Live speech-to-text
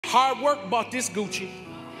Hard work bought this Gucci.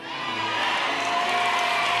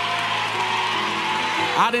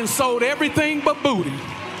 I done sold everything but booty.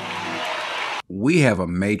 We have a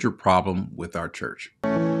major problem with our church.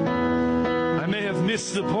 I may have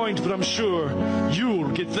missed the point, but I'm sure you'll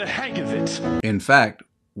get the hang of it. In fact,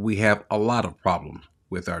 we have a lot of problems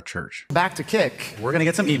with our church. Back to kick. We're going to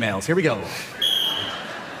get some emails. Here we go.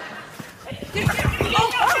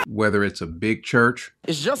 Whether it's a big church,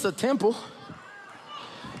 it's just a temple.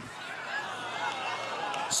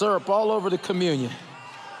 Syrup all over the communion.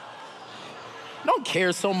 Don't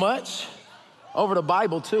care so much. Over the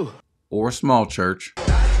Bible, too. Or a small church,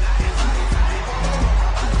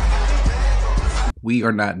 we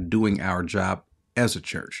are not doing our job as a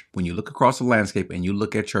church. When you look across the landscape and you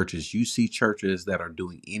look at churches, you see churches that are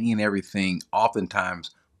doing any and everything,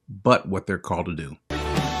 oftentimes, but what they're called to do.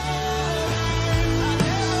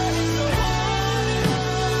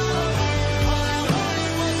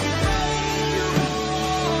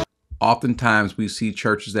 Oftentimes, we see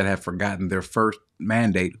churches that have forgotten their first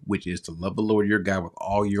mandate, which is to love the Lord your God with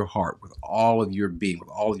all your heart, with all of your being, with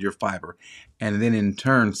all of your fiber. And then in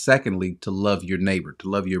turn, secondly, to love your neighbor, to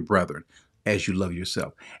love your brethren as you love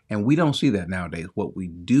yourself. And we don't see that nowadays. What we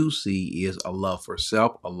do see is a love for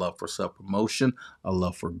self, a love for self-promotion, a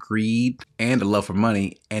love for greed, and a love for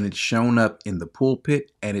money. And it's shown up in the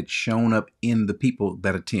pulpit, and it's shown up in the people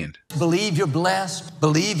that attend. Believe you're blessed.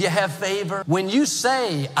 Believe you have favor. When you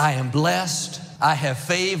say, I am blessed, I have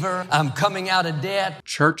favor, I'm coming out of debt.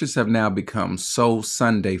 Churches have now become so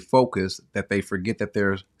Sunday focused that they forget that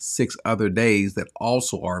there's 6 other days that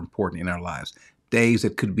also are important in our lives. Days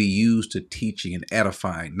that could be used to teaching and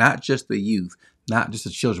edifying, not just the youth, not just the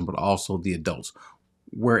children, but also the adults.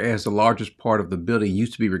 Whereas the largest part of the building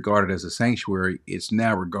used to be regarded as a sanctuary, it's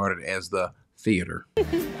now regarded as the theater.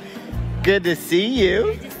 Good to see you.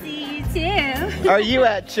 Good to see you too. Are you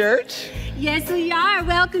at church? Yes, we are.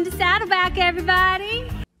 Welcome to Saddleback, everybody.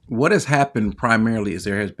 What has happened primarily is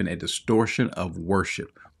there has been a distortion of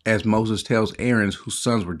worship. As Moses tells Aaron, whose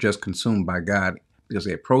sons were just consumed by God, because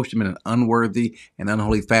they approached him in an unworthy and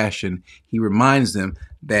unholy fashion, he reminds them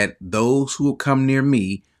that those who will come near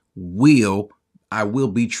me I will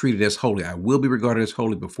be treated as holy. I will be regarded as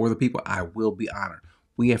holy before the people. I will be honored.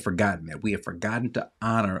 We have forgotten that. We have forgotten to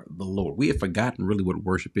honor the Lord. We have forgotten really what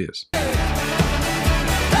worship is.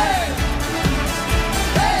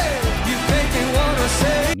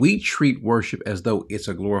 We treat worship as though it's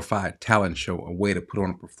a glorified talent show, a way to put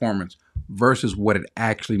on a performance, versus what it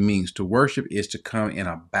actually means. To worship is to come in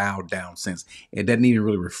a bowed down sense. It doesn't even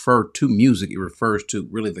really refer to music. It refers to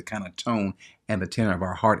really the kind of tone and the tenor of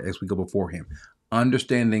our heart as we go before him.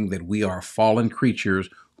 Understanding that we are fallen creatures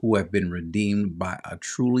who have been redeemed by a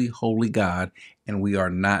truly holy God, and we are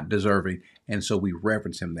not deserving. And so we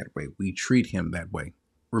reverence him that way. We treat him that way.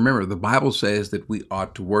 Remember, the Bible says that we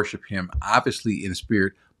ought to worship him, obviously in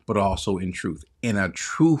spirit, but also in truth, in a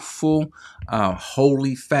truthful,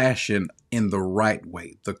 holy fashion, in the right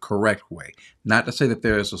way, the correct way. Not to say that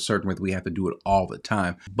there is a certain way that we have to do it all the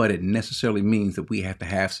time, but it necessarily means that we have to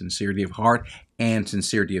have sincerity of heart and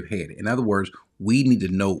sincerity of head. In other words, we need to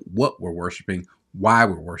know what we're worshiping, why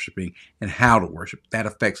we're worshiping, and how to worship. That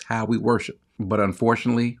affects how we worship. But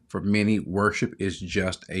unfortunately, for many, worship is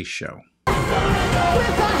just a show.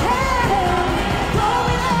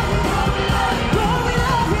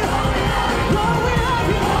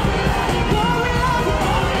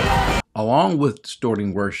 Along with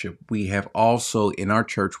distorting worship, we have also in our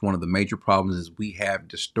church, one of the major problems is we have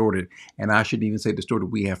distorted, and I shouldn't even say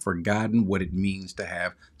distorted, we have forgotten what it means to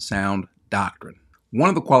have sound doctrine. One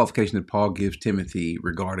of the qualifications that Paul gives Timothy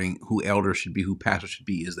regarding who elders should be, who pastors should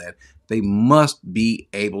be, is that they must be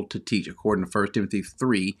able to teach, according to 1 Timothy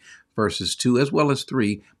 3, verses 2 as well as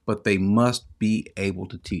 3, but they must be able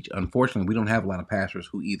to teach. Unfortunately, we don't have a lot of pastors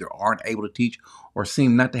who either aren't able to teach or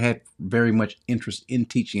seem not to have very much interest in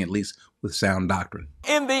teaching, at least with sound doctrine.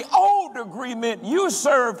 In the old agreement, you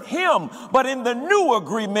served him, but in the new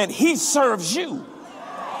agreement, he serves you.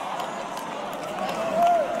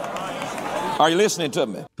 Are you listening to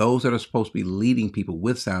me? Those that are supposed to be leading people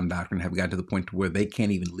with sound doctrine have gotten to the point to where they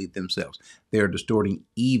can't even lead themselves. They are distorting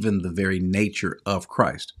even the very nature of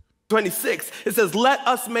Christ. 26, it says, let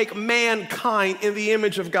us make mankind in the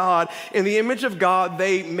image of God. In the image of God,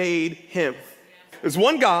 they made him. There's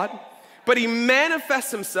one God, but he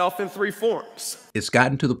manifests himself in 3 forms. It's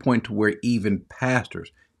gotten to the point to where even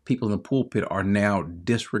pastors, people in the pulpit, are now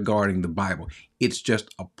disregarding the Bible. It's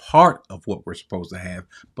just a part of what we're supposed to have,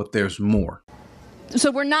 but there's more.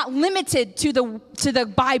 So we're not limited to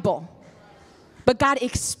the Bible, but God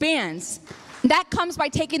expands That comes by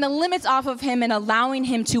taking the limits off of him and allowing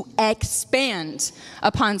him to expand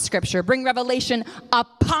upon Scripture, bring revelation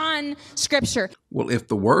upon Scripture. Well, if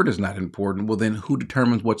the word is not important, well, then who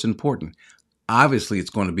determines what's important? Obviously,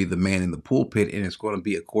 it's going to be the man in the pulpit, and it's going to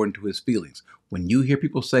be according to his feelings. When you hear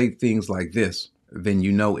people say things like this, then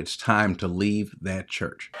you know it's time to leave that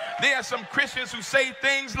church. There are some Christians who say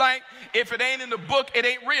things like, if it ain't in the book, it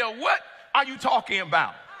ain't real. What are you talking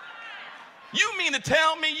about? You mean to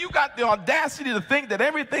tell me you got the audacity to think that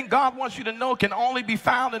everything God wants you to know can only be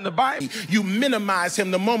found in the Bible? You minimize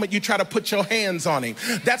him the moment you try to put your hands on him.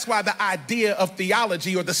 That's why the idea of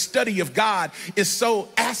theology or the study of God is so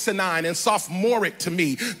asinine and sophomoric to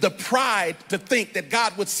me. The pride to think that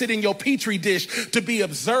God would sit in your petri dish to be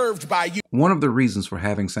observed by you. One of the reasons for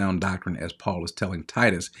having sound doctrine, as Paul is telling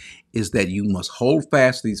Titus, is that you must hold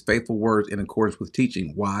fast these faithful words in accordance with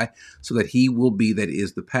teaching. Why? So that he will be, that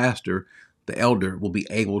is the pastor, the elder, will be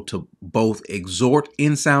able to both exhort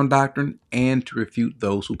in sound doctrine and to refute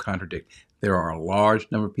those who contradict. There are a large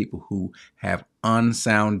number of people who have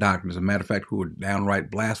unsound doctrine, as a matter of fact, who are downright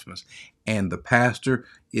blasphemous. And the pastor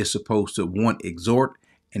is supposed to, one, exhort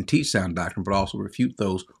and teach sound doctrine, but also refute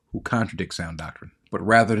those who contradict sound doctrine. But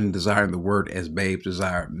rather than desiring the word as babes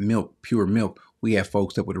desire milk, pure milk, we have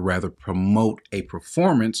folks that would rather promote a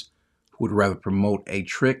performance, who would rather promote a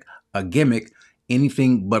trick, a gimmick,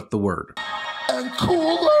 anything but the word. And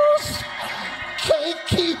coolers can't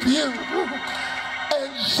keep you,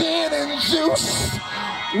 and gin and juice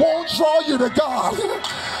won't draw you to God,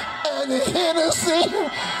 and Hennessy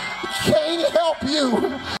can't help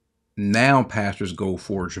you. Now pastors go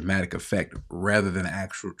for dramatic effect rather than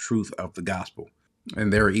actual truth of the gospel.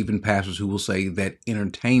 And there are even pastors who will say that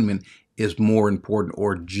entertainment is more important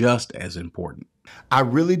or just as important. I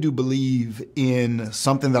really do believe in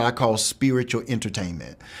something that I call spiritual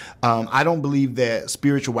entertainment. I don't believe that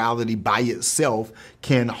spirituality by itself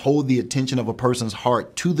can hold the attention of a person's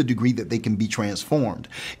heart to the degree that they can be transformed.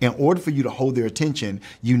 In order for you to hold their attention,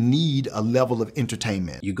 you need a level of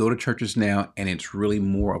entertainment. You go to churches now, and it's really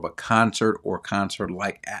more of a concert or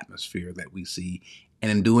concert-like atmosphere that we see.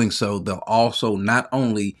 And in doing so, they'll also not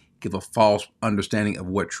only give a false understanding of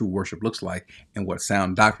what true worship looks like and what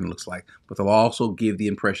sound doctrine looks like, but they'll also give the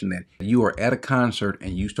impression that you are at a concert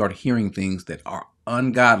and you start hearing things that are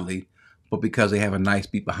ungodly, but because they have a nice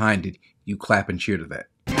beat behind it, you clap and cheer to that.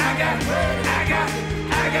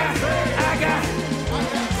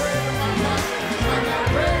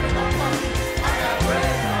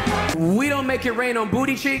 We don't make it rain on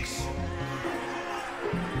booty cheeks.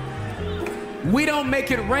 We don't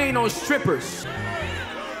make it rain on strippers.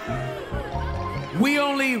 We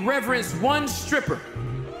only reverence one stripper,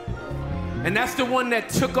 and that's the one that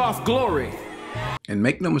took off glory. And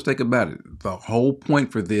make no mistake about it, the whole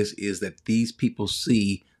point for this is that these people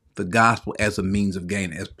see the gospel as a means of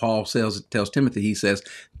gain. As Paul tells Timothy, he says,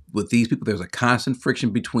 with these people, there's a constant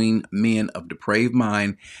friction between men of depraved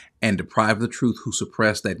mind and deprived of the truth who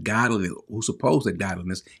suppress that godliness, who suppose that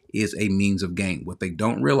godliness is a means of gain. What they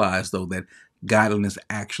don't realize, though, that godliness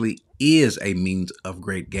actually is a means of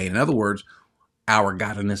great gain. In other words, our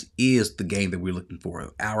godliness is the gain that we're looking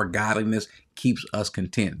for. Our godliness keeps us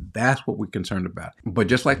content. That's what we're concerned about. But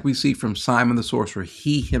just like we see from Simon the sorcerer,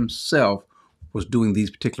 he himself was doing these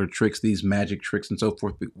particular tricks, these magic tricks and so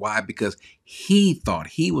forth. Why? Because he thought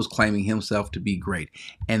he was claiming himself to be great.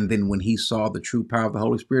 And then when he saw the true power of the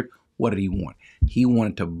Holy Spirit, what did he want? He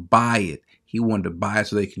wanted to buy it. He wanted to buy it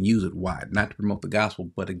so they can use it. Why? Not to promote the gospel,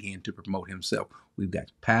 but again, to promote himself. We've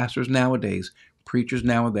got pastors nowadays, preachers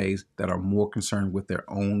nowadays that are more concerned with their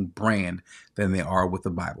own brand than they are with the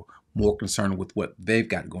Bible, more concerned with what they've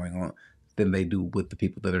got going on than they do with the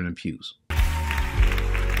people that are in the pews.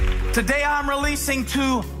 Today I'm releasing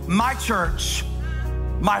to my church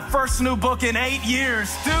my first new book in 8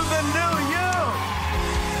 years, Do the New You.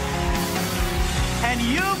 And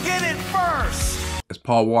you get it first. As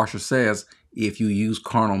Paul Washer says, if you use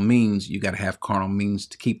carnal means, you got to have carnal means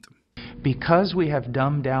to keep them. Because we have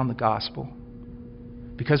dumbed down the gospel,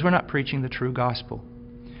 because we're not preaching the true gospel,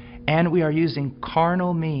 and we are using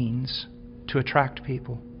carnal means to attract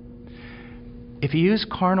people. If you use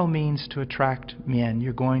carnal means to attract men,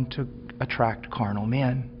 you're going to attract carnal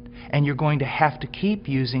men. And you're going to have to keep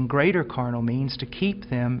using greater carnal means to keep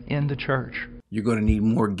them in the church. You're going to need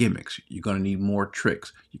more gimmicks. You're going to need more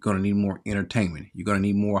tricks. You're going to need more entertainment. You're going to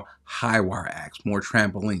need more high wire acts, more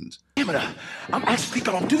trampolines. I'm actually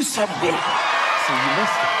going to do something.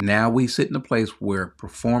 Now we sit in a place where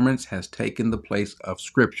performance has taken the place of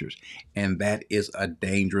scriptures, and that is a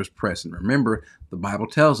dangerous precedent. Remember, the Bible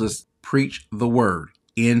tells us, preach the word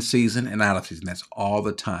in season and out of season. That's all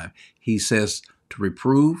the time. He says to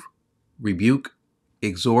reprove, rebuke,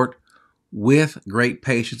 exhort with great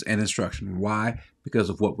patience and instruction. Why? Because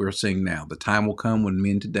of what we're seeing now. The time will come when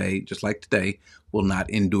men today, just like today, will not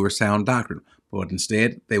endure sound doctrine, but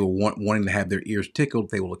instead they will wanting to have their ears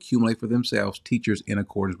tickled. They will accumulate for themselves teachers in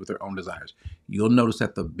accordance with their own desires. You'll notice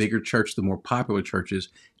that the bigger church, the more popular churches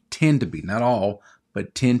tend to be, not all,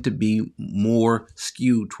 but tend to be more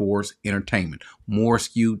skewed towards entertainment, more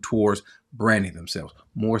skewed towards branding themselves,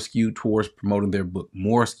 more skewed towards promoting their book,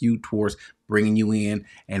 more skewed towards bringing you in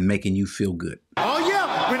and making you feel good. Oh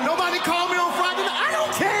yeah, when nobody called me on Friday night, I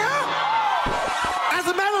don't care. As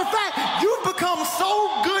a matter of fact, you've become so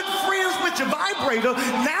good friends with your vibrator.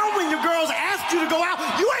 Now when your girls ask you to go out,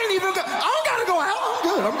 you ain't even go. I don't gotta go out. I'm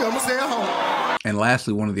good. I'm gonna stay at home. And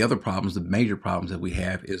lastly, one of the other problems, the major problems that we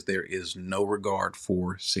have, is there is no regard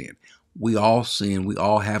for sin. We all sin. We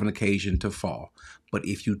all have an occasion to fall. But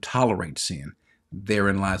if you tolerate sin,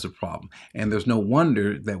 therein lies a problem. And there's no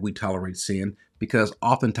wonder that we tolerate sin, because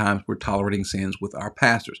oftentimes we're tolerating sins with our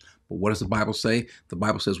pastors. But what does the Bible say? The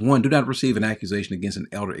Bible says, 1, do not receive an accusation against an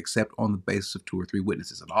elder except on the basis of 2 or 3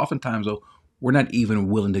 witnesses. And oftentimes, though, we're not even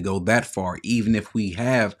willing to go that far, even if we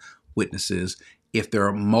have witnesses, if there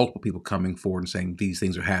are multiple people coming forward and saying these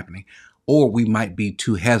things are happening, or we might be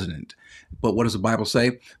too hesitant. But what does the Bible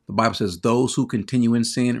say? The Bible says, those who continue in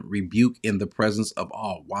sin rebuke in the presence of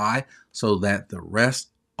all. Why? So that the rest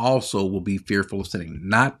also will be fearful of sinning.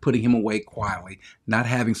 Not putting him away quietly, not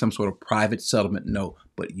having some sort of private settlement, no,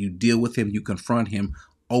 but you deal with him, you confront him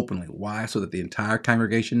openly. Why? So that the entire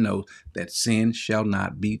congregation knows that sin shall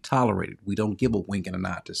not be tolerated. We don't give a wink and a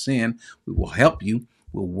nod to sin. We will help you.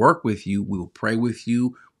 We'll work with you. We will pray with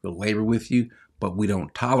you. We'll labor with you. But we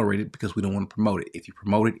don't tolerate it because we don't want to promote it. If you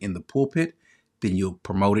promote it in the pulpit, then you'll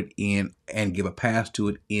promote it in and give a pass to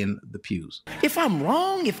it in the pews. If I'm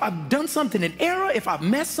wrong, if I've done something in error, if I've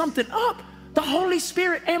messed something up, the Holy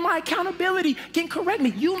Spirit and my accountability can correct me.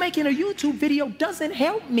 You making a YouTube video doesn't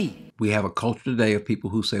help me. We have a culture today of people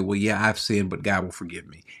who say, well, yeah, I've sinned, but God will forgive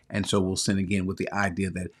me. And so we'll sin again with the idea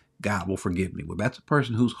that God will forgive me. Well, that's a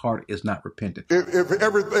person whose heart is not repentant. If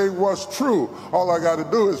everything was true, all I got to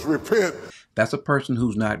do is repent. That's a person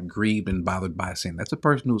who's not grieved and bothered by sin. That's a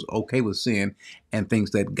person who's okay with sin and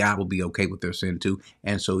thinks that God will be okay with their sin too.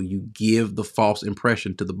 And so you give the false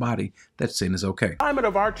impression to the body that sin is okay. The climate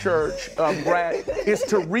of our church, Brad, is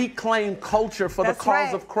to reclaim culture for the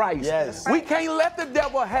cause of Christ. Yes. We can't let the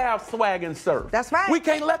devil have swag and surf. That's right. We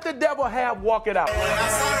can't let the devil have walk it out.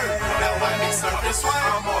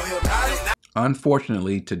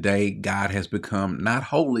 Unfortunately, today, God has become not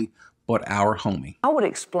holy, but our homie. I would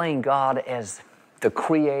explain God as the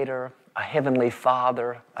creator, a heavenly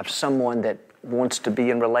father, of someone that wants to be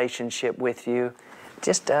in relationship with you,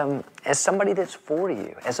 just as somebody that's for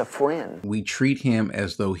you, as a friend. We treat him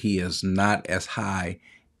as though he is not as high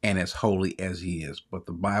and as holy as he is, but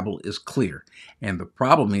the Bible is clear. And the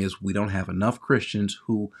problem is we don't have enough Christians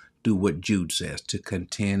who do what Jude says, to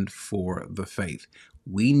contend for the faith.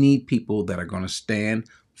 We need people that are going to stand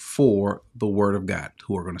for the word of God,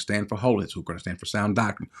 who are going to stand for holiness, who are going to stand for sound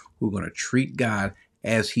doctrine, who are going to treat God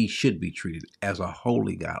as he should be treated, as a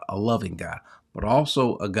holy God, a loving God, but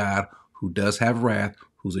also a God who does have wrath,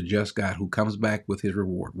 who's a just God, who comes back with his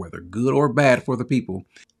reward, whether good or bad for the people.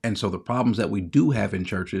 And so the problems that we do have in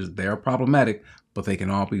churches, they're problematic, but they can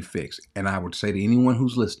all be fixed. And I would say to anyone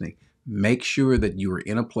who's listening, make sure that you are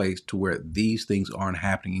in a place to where these things aren't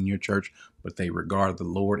happening in your church, but they regard the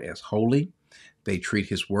Lord as holy. They treat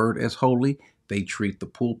his word as holy. They treat the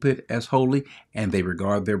pulpit as holy, and they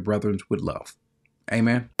regard their brethren with love.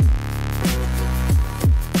 Amen.